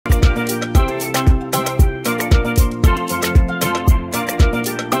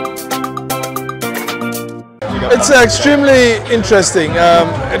It's extremely interesting.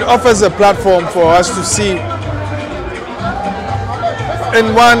 It offers a platform for us to see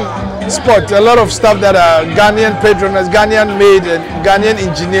in one spot a lot of stuff that are Ghanaian patronized, Ghanaian made, and Ghanaian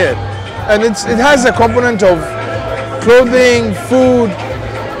engineered. And it has a component of clothing, food,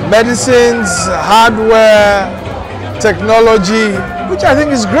 medicines, hardware, technology, which I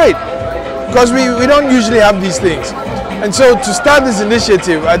think is great because we don't usually have these things. And so to start this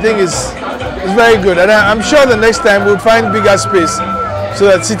initiative, I think is very good. And I'm sure the next time we'll find bigger space so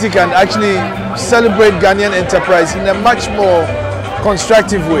that Citi can actually celebrate Ghanaian enterprise in a much more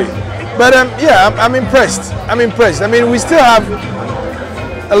constructive way. But yeah, I'm impressed. I'm impressed. I mean, we still have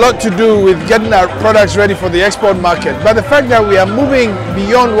a lot to do with getting our products ready for the export market. But the fact that we are moving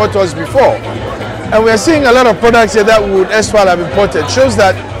beyond what was before, and we are seeing a lot of products here that would erstwhile have imported, shows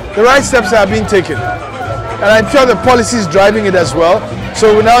that the right steps are being taken. And I'm sure the policy is driving it as well.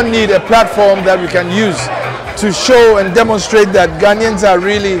 So we now need a platform that we can use to show and demonstrate that Ghanaians are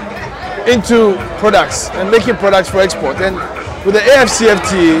really into products and making products for export. And with the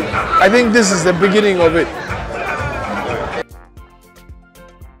AFCFTA, I think this is the beginning of it.